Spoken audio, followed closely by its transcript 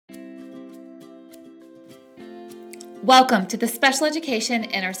Welcome to the Special Education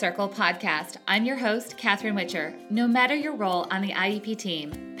Inner Circle podcast. I'm your host, Catherine Witcher. No matter your role on the IEP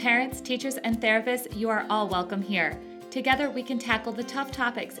team, parents, teachers, and therapists, you are all welcome here. Together, we can tackle the tough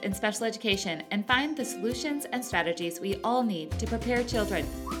topics in special education and find the solutions and strategies we all need to prepare children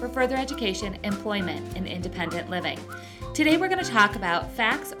for further education, employment, and independent living. Today, we're going to talk about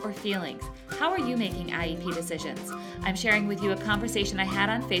facts or feelings. How are you making IEP decisions? I'm sharing with you a conversation I had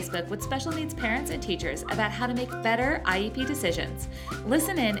on Facebook with special needs parents and teachers about how to make better IEP decisions.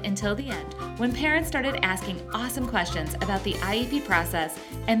 Listen in until the end when parents started asking awesome questions about the IEP process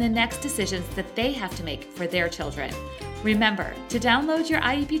and the next decisions that they have to make for their children. Remember to download your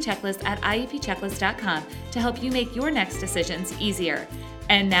IEP checklist at iepchecklist.com to help you make your next decisions easier.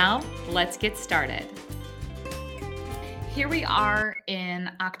 And now, let's get started. Here we are in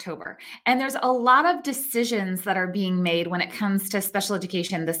October, and there's a lot of decisions that are being made when it comes to special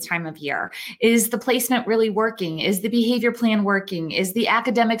education this time of year. Is the placement really working? Is the behavior plan working? Is the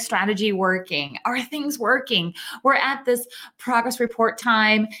academic strategy working? Are things working? We're at this progress report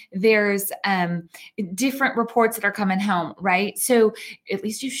time. There's different reports that are coming home, right? So at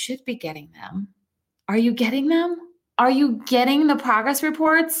least you should be getting them. Are you getting them? Are you getting the progress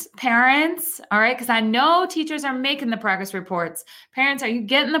reports, parents? All right, because I know teachers are making the progress reports. Parents, are you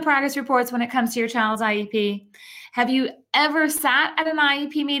getting the progress reports when it comes to your child's IEP? Have you ever sat at an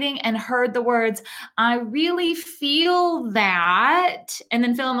IEP meeting and heard the words, I really feel that, and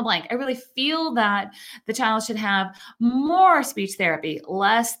then fill in the blank. I really feel that the child should have more speech therapy,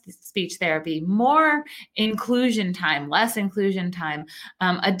 less speech therapy, more inclusion time, less inclusion time,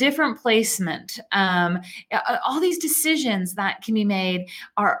 a different placement. All these decisions that can be made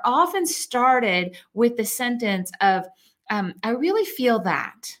are often started with the sentence of, I really feel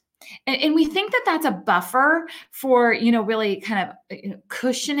that. And we think that that's a buffer for, really kind of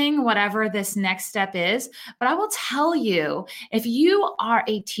cushioning whatever this next step is. But I will tell you, if you are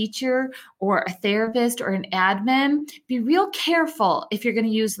a teacher or a therapist or an admin, be real careful if you're going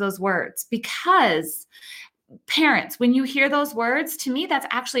to use those words, because parents, when you hear those words, to me, that's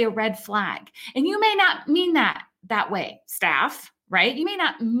actually a red flag. And you may not mean that way, staff, right? You may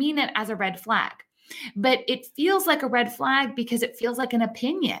not mean it as a red flag, but it feels like a red flag because it feels like an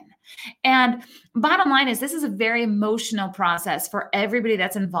opinion. And bottom line is, this is a very emotional process for everybody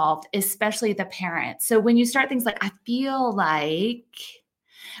that's involved, especially the parent. So when you start things like, I feel like,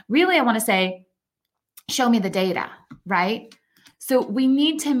 really, I want to say, show me the data, right? So we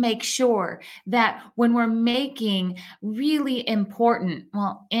need to make sure that when we're making really important,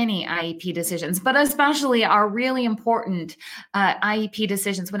 any IEP decisions, but especially our really important IEP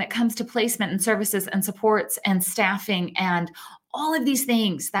decisions when it comes to placement and services and supports and staffing and all of these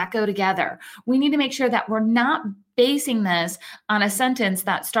things that go together, we need to make sure that we're not basing this on a sentence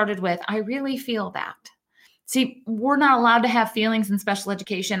that started with, I really feel that. See, we're not allowed to have feelings in special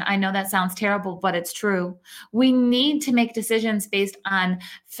education. I know that sounds terrible, but it's true. We need to make decisions based on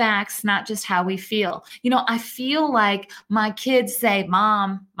facts, not just how we feel. I feel like my kids say,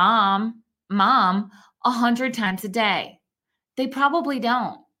 Mom, Mom, Mom, 100 times a day. They probably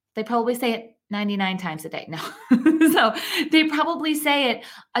don't. They probably say it 99 times a day. No. So they probably say it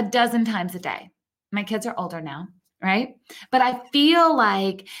a dozen times a day. My kids are older now, right? But I feel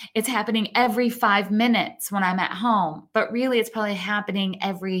like it's happening every 5 minutes when I'm at home, but really it's probably happening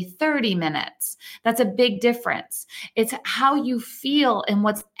every 30 minutes. That's a big difference. It's how you feel and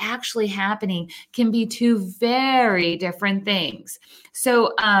what's actually happening can be two very different things.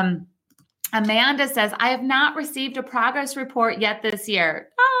 So, Amanda says, I have not received a progress report yet this year.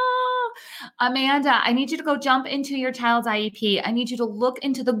 Amanda, I need you to go jump into your child's IEP. I need you to look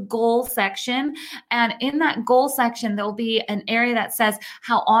into the goal section. And in that goal section, there'll be an area that says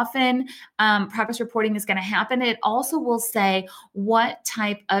how often progress reporting is going to happen. It also will say what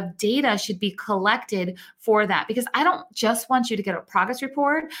type of data should be collected for that. Because I don't just want you to get a progress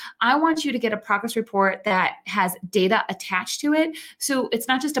report. I want you to get a progress report that has data attached to it. So it's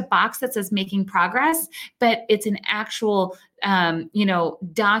not just a box that says making progress, but it's an actual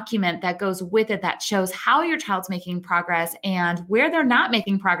document that goes with it that shows how your child's making progress and where they're not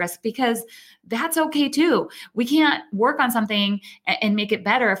making progress, because that's okay too. We can't work on something and make it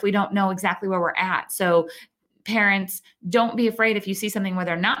better if we don't know exactly where we're at. So parents, don't be afraid if you see something where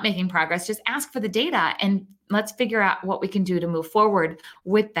they're not making progress. Just ask for the data and let's figure out what we can do to move forward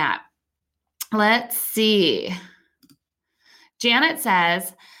with that. Let's see. Janet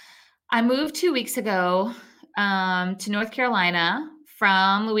says, I moved 2 weeks ago to North Carolina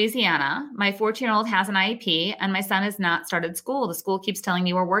from Louisiana. My 14-year-old has an IEP and my son has not started school. The school keeps telling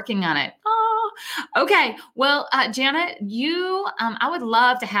me we're working on it. Oh, Okay. Well, Janet, I would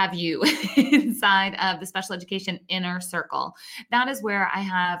love to have you inside of the special education inner circle. That is where I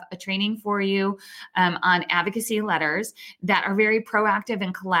have a training for you on advocacy letters that are very proactive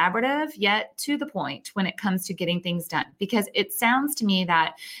and collaborative, yet to the point when it comes to getting things done. Because it sounds to me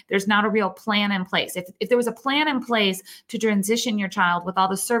that there's not a real plan in place. If there was a plan in place to transition your child with all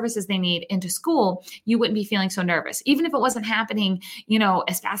the services they need into school, you wouldn't be feeling so nervous. Even if it wasn't happening,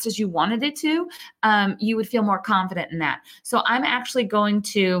 as fast as you wanted it to, you would feel more confident in that. So I'm actually going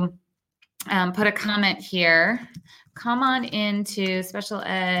to put a comment here. Come on into special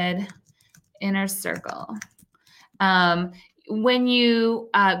ed inner circle. When you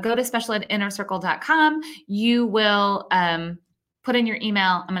go to specialedinnercircle.com, you will put in your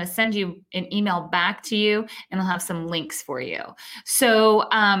email. I'm going to send you an email back to you, and I'll have some links for you. So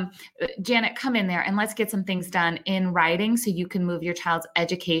Janet, come in there and let's get some things done in writing so you can move your child's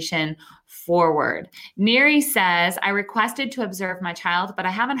education forward. Neri says, I requested to observe my child, but I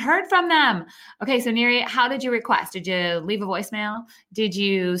haven't heard from them. Okay, so Neri, how did you request? Did you leave a voicemail? Did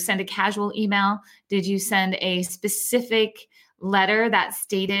you send a casual email? Did you send a specific letter that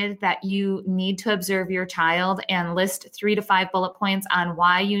stated that you need to observe your child and list 3 to 5 bullet points on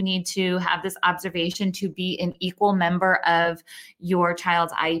why you need to have this observation to be an equal member of your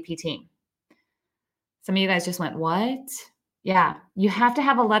child's IEP team? Some of you guys just went, what? Yeah, you have to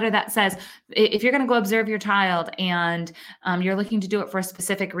have a letter that says, if you're going to go observe your child and you're looking to do it for a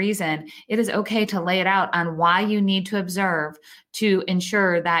specific reason, it is okay to lay it out on why you need to observe to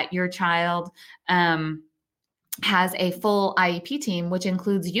ensure that your child has a full IEP team, which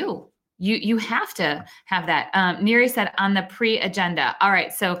includes you. You have to have that. Neri said on the pre-agenda. All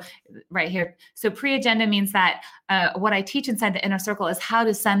right, so right here. So pre-agenda means that what I teach inside the inner circle is how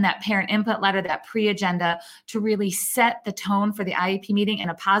to send that parent input letter, that pre-agenda, to really set the tone for the IEP meeting in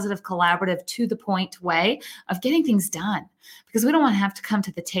a positive, collaborative, to the point way of getting things done. Because we don't want to have to come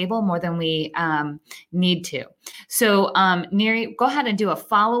to the table more than we need to. So Neri, go ahead and do a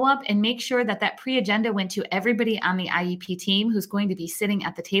follow-up and make sure that that pre-agenda went to everybody on the IEP team who's going to be sitting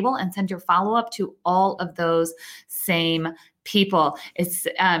at the table, and send your follow-up to all of those same people. It's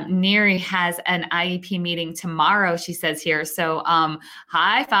Neri has an IEP meeting tomorrow, she says here. So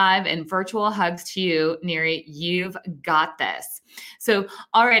high five and virtual hugs to you, Neri. You've got this. So,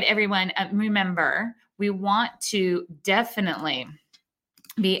 all right, everyone, remember, we want to definitely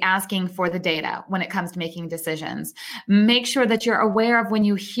be asking for the data when it comes to making decisions. Make sure that you're aware of when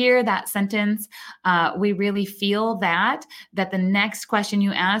you hear that sentence, we really feel that the next question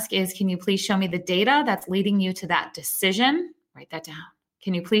you ask is, can you please show me the data that's leading you to that decision? Write that down.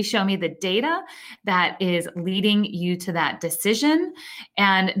 Can you please show me the data that is leading you to that decision?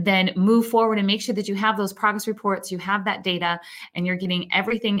 And then move forward and make sure that you have those progress reports, you have that data, and you're getting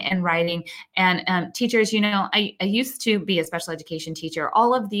everything in writing. And teachers, I used to be a special education teacher.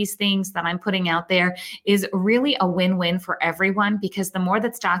 All of these things that I'm putting out there is really a win-win for everyone, because the more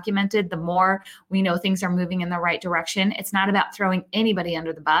that's documented, the more we know things are moving in the right direction. It's not about throwing anybody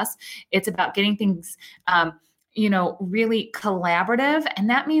under the bus. It's about getting things really collaborative. And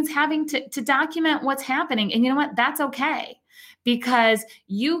that means having to document what's happening. And you know what? That's okay, because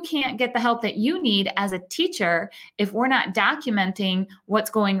you can't get the help that you need as a teacher if we're not documenting what's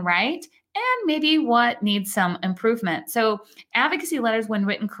going right and maybe what needs some improvement. So advocacy letters, when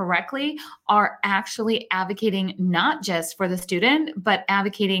written correctly, are actually advocating not just for the student, but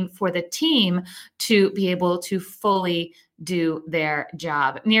advocating for the team to be able to fully do their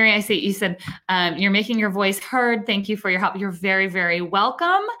job. Neri, I see you said you're making your voice heard. Thank you for your help. You're very, very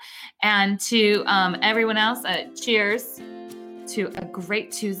welcome. And to everyone else, cheers to a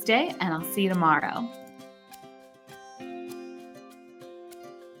great Tuesday, and I'll see you tomorrow.